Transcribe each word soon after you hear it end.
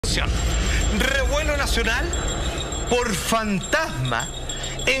Atención, revuelo nacional por fantasma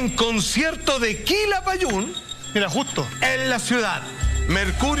en concierto de Quilapayún. Mira, justo. En la ciudad.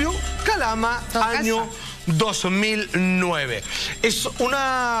 Mercurio, Calama, año 2009. Es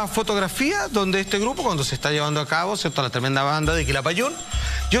una fotografía donde este grupo, cuando se está llevando a cabo, ¿cierto?, la tremenda banda de Quilapayún,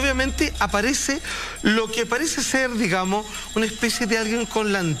 y obviamente aparece lo que parece ser, digamos, una especie de alguien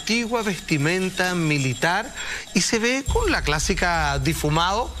con la antigua vestimenta militar y se ve con la clásica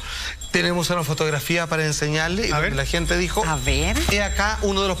difumado. Tenemos una fotografía para enseñarle y la gente dijo, a ver, y acá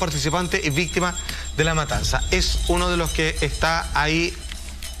uno de los participantes es víctima de la matanza. Es uno de los que está ahí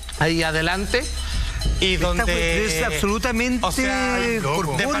adelante y donde es absolutamente, o sea,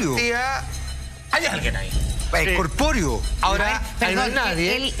 corpóreo. De partida, hay alguien ahí. Corpóreo. Ahora, ahí no hay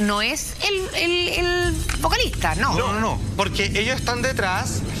nadie. Él no es el vocalista, no. No, porque ellos están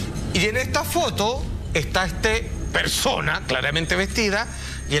detrás y en esta foto está persona claramente vestida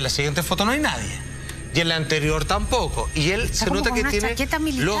y en la siguiente foto no hay nadie. Y en la anterior tampoco. Y él se nota que tiene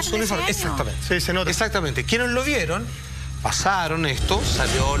los uniformes. Exactamente. Sí, se nota. Exactamente. Quienes lo vieron, pasaron esto,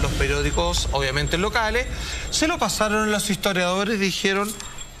 salió en los periódicos, obviamente locales, se lo pasaron a los historiadores y dijeron,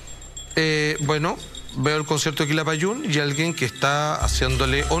 bueno, veo el concierto de Quilapayún y alguien que está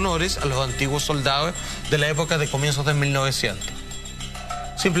haciéndole honores a los antiguos soldados de la época de comienzos de 1900.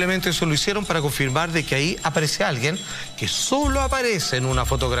 Simplemente eso lo hicieron para confirmar de que ahí aparece alguien que solo aparece en una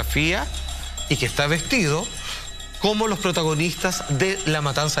fotografía y que está vestido como los protagonistas de la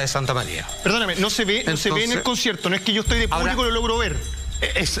matanza de Santa María. Perdóname, no se ve en el concierto, no es que yo estoy de público y lo logro ver.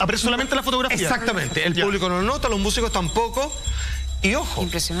 Aparece solamente la fotografía. Exactamente, el público no lo nota, los músicos tampoco. Y ojo,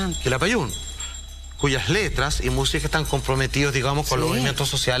 impresionante. Quilapayún, cuyas letras y música están comprometidos, digamos, con los movimientos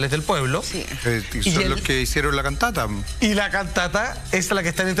sociales del pueblo. Sí. Y son los que hicieron la cantata. Y la cantata es la que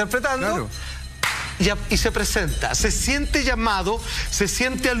están interpretando. Claro. Y se presenta, se siente llamado, se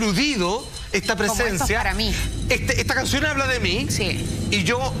siente aludido esta presencia. Como esto es para mí. Esta canción habla de mí. Sí. Y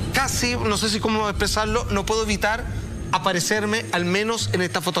yo casi, no sé si cómo expresarlo, no puedo evitar aparecerme al menos en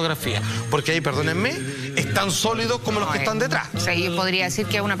esta fotografía. Porque ahí, perdónenme, es tan sólido como los que están detrás. O sea, yo podría decir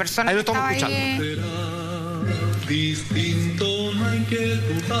que una persona ahí lo estamos escuchando.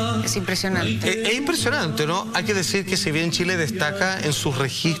 Es impresionante. Es impresionante, ¿no? Hay que decir que si bien Chile destaca en sus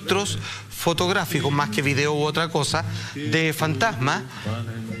registros fotográficos, más que video u otra cosa, de fantasma,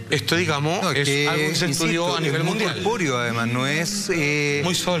 esto, digamos, es algo que se estudió a nivel mundial. Muy corpóreo, además, no es...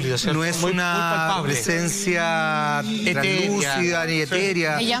 muy sólido, ¿cierto? No es una presencia translúcida ni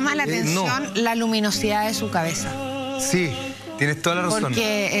etérea. Me llama la atención la luminosidad de su cabeza. Sí. Tienes toda la razón.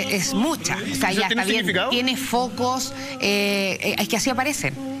 Porque es mucha. O sea, ya está bien. Tiene focos. Es que así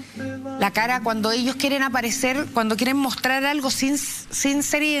aparecen. La cara, cuando ellos quieren aparecer, cuando quieren mostrar algo sin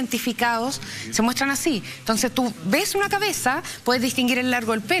ser identificados, se muestran así. Entonces tú ves una cabeza, puedes distinguir el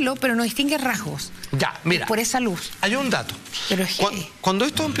largo del pelo, pero no distingues rasgos. Ya, mira. Por esa luz. Hay un dato. Pero es cuando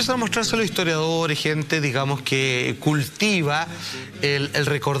esto empieza a mostrarse a los historiadores, gente, digamos, que cultiva el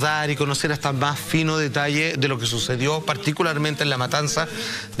recordar y conocer hasta más fino detalle de lo que sucedió, particularmente en la matanza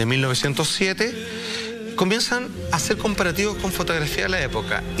de 1907, comienzan a hacer comparativos con fotografía de la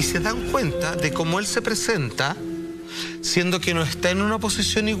época y se dan cuenta de cómo él se presenta, siendo que no está en una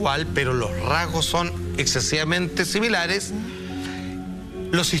posición igual, pero los rasgos son excesivamente similares.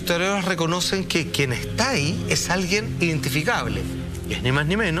 Los historiadores reconocen que quien está ahí es alguien identificable, y es ni más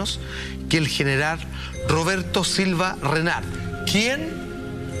ni menos que el general Roberto Silva Renard, quien,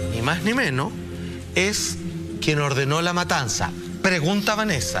 ni más ni menos, es quien ordenó la matanza. Pregunta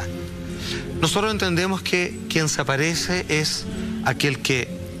Vanessa. Nosotros entendemos que quien se aparece es aquel que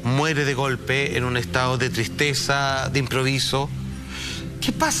muere de golpe en un estado de tristeza, de improviso.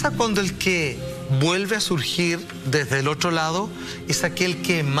 ¿Qué pasa cuando el que vuelve a surgir desde el otro lado es aquel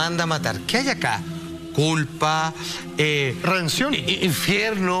que manda a matar? ¿Qué hay acá? Culpa, redención,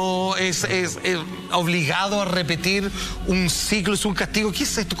 infierno, es obligado a repetir un ciclo, es un castigo. ¿Qué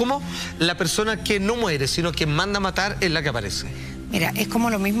es esto? ¿Cómo la persona que no muere, sino que manda a matar es la que aparece? Mira, es como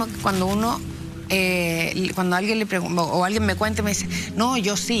lo mismo que cuando uno, cuando alguien le pregunta, o alguien me cuenta y me dice, no,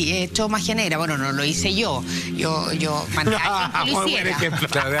 yo sí, he hecho magia negra. Bueno, no lo hice yo mandé a alguien que lo hiciera.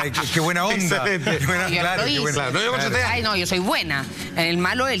 Claro, qué buena onda. Ay, no, yo soy buena. El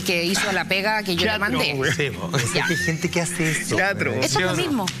malo es el que hizo la pega que yo le mandé. Hay gente que hace eso. Eso es lo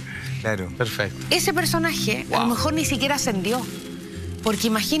mismo. Claro. Perfecto. Ese personaje a lo mejor ni siquiera ascendió. Porque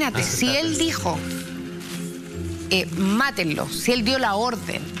imagínate, si él dijo, mátenlo, si él dio la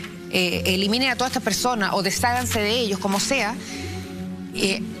orden, eliminen a todas estas personas o desháganse de ellos, como sea,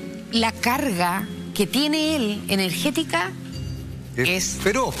 la carga que tiene él energética es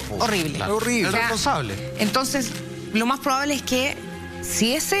feroz, horrible. Horrible. Es responsable. Entonces, lo más probable es que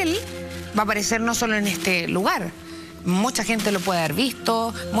si es él, va a aparecer no solo en este lugar. Mucha gente lo puede haber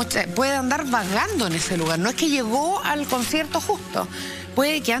visto, puede andar vagando en ese lugar. No es que llegó al concierto justo,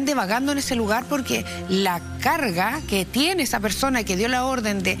 puede que ande vagando en ese lugar porque la carga que tiene esa persona que dio la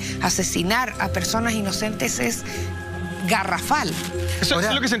orden de asesinar a personas inocentes es garrafal. Eso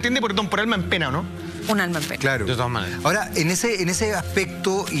es lo que se entiende por alma en pena, ¿no? Un alma en pena. Claro. De todas maneras. Ahora, en ese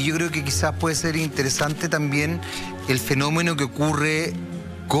aspecto, y yo creo que quizás puede ser interesante también el fenómeno que ocurre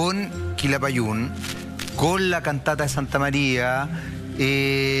con Quilapayún, con la cantata de Santa María,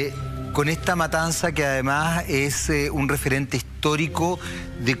 con esta matanza que además es un referente histórico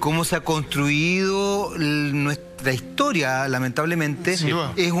de cómo se ha construido nuestra historia, lamentablemente. Sí,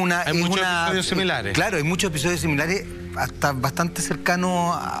 es una, hay muchos episodios similares. Claro, hay muchos episodios similares, hasta bastante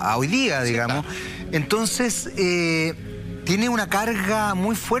cercanos a hoy día, digamos. Sí, claro. Entonces, tiene una carga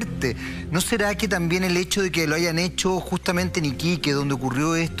muy fuerte. ¿No será que también el hecho de que lo hayan hecho justamente en Iquique, donde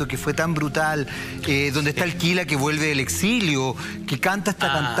ocurrió esto, que fue tan brutal, donde está el Quila que vuelve del exilio, que canta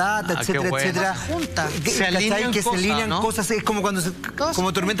esta cantata, etcétera, bueno. etcétera? Se alinean que cosas, se alinean ¿no? cosas, es como cuando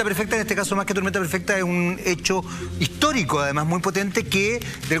como Tormenta Perfecta, en este caso más que Tormenta Perfecta, es un hecho histórico, además muy potente, que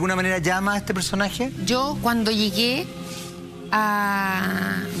de alguna manera llama a este personaje. Yo cuando llegué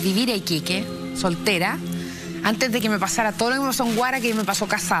a vivir a Iquique, soltera, antes de que me pasara todo lo que me pasó en Guara, que me pasó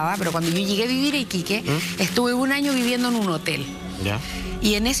casada, pero cuando yo llegué a vivir a Iquique, estuve un año viviendo en un hotel. ¿Ya?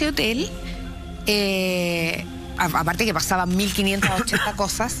 Y en ese hotel, aparte que pasaban 1580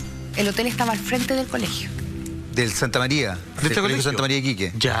 cosas, el hotel estaba al frente del colegio. Del Santa María, del colegio Santa María de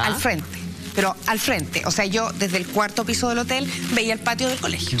Iquique. ¿Ya? Al frente. Pero al frente. O sea, yo desde el cuarto piso del hotel veía el patio del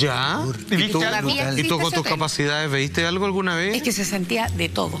colegio. ¿Ya? ¿Y tú con tus capacidades veiste algo alguna vez? Es que se sentía de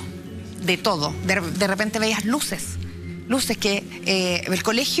todo. De todo. De repente veías luces. Luces que el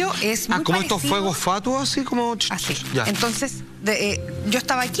colegio es muy como parecido. estos fuegos fatuos, así como... Así. Ya. Entonces, yo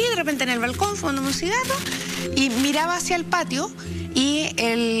estaba aquí, de repente en el balcón, fumando un cigarro, y miraba hacia el patio, y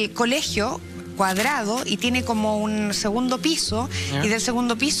el colegio cuadrado, y tiene como un segundo piso, y del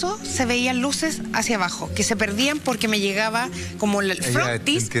segundo piso se veían luces hacia abajo, que se perdían porque me llegaba, como el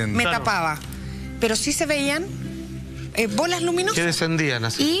frontis me tapaba. Pero sí se veían bolas luminosas. Que descendían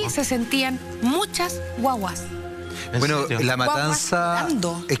así. Y se sentían muchas guaguas. Bueno, serio? la matanza,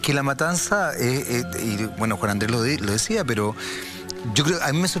 Guaguas es que la matanza, y bueno, Juan Andrés lo decía, pero yo creo,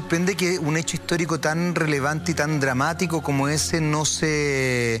 a mí me sorprende que un hecho histórico tan relevante y tan dramático como ese no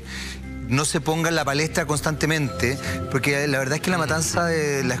se ponga en la palestra constantemente, porque la verdad es que la matanza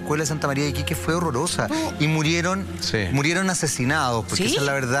de la escuela de Santa María de Iquique fue horrorosa y murieron asesinados, porque esa es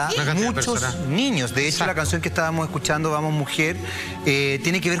la verdad. Muchos niños. De hecho, la canción que estábamos escuchando, Vamos Mujer,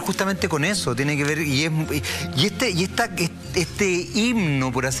 tiene que ver justamente con eso, tiene que ver, este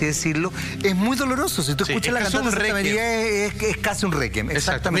himno, por así decirlo, es muy doloroso. Si tú escuchas la cantata de Santa María, es casi un requiem.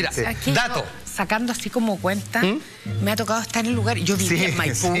 Exactamente. Mira, dato. Sacando así como cuenta, me ha tocado estar en el lugar. Yo viví en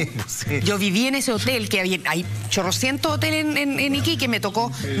Maipú. Yo viví en ese hotel, que hay chorrocientos hoteles en Iquique, me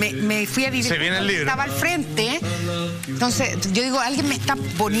tocó, me fui a vivir. Se viene el libro. Estaba al frente. Entonces, yo digo, ¿alguien me está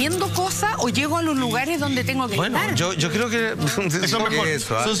poniendo cosas o llego a los lugares donde tengo que estar? Yo creo que... Eso es mejor.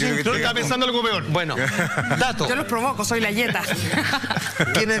 Yo estaba pensando algo peor. Bueno, dato. Yo los provoco, soy la yeta.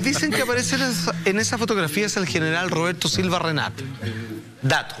 Quienes dicen que aparece en esa fotografía es el general Roberto Silva Renat.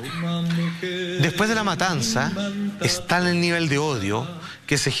 Dato. Después de la matanza, está en el nivel de odio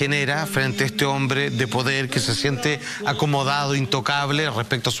que se genera frente a este hombre de poder que se siente acomodado, intocable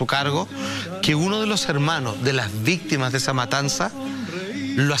respecto a su cargo, que uno de los hermanos de las víctimas de esa matanza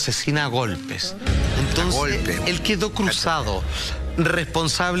lo asesina a golpes. Entonces, él quedó cruzado,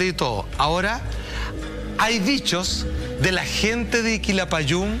 responsable y todo. Ahora, hay dichos de la gente de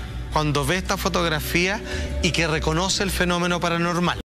Quilapayún cuando ve esta fotografía y que reconoce el fenómeno paranormal.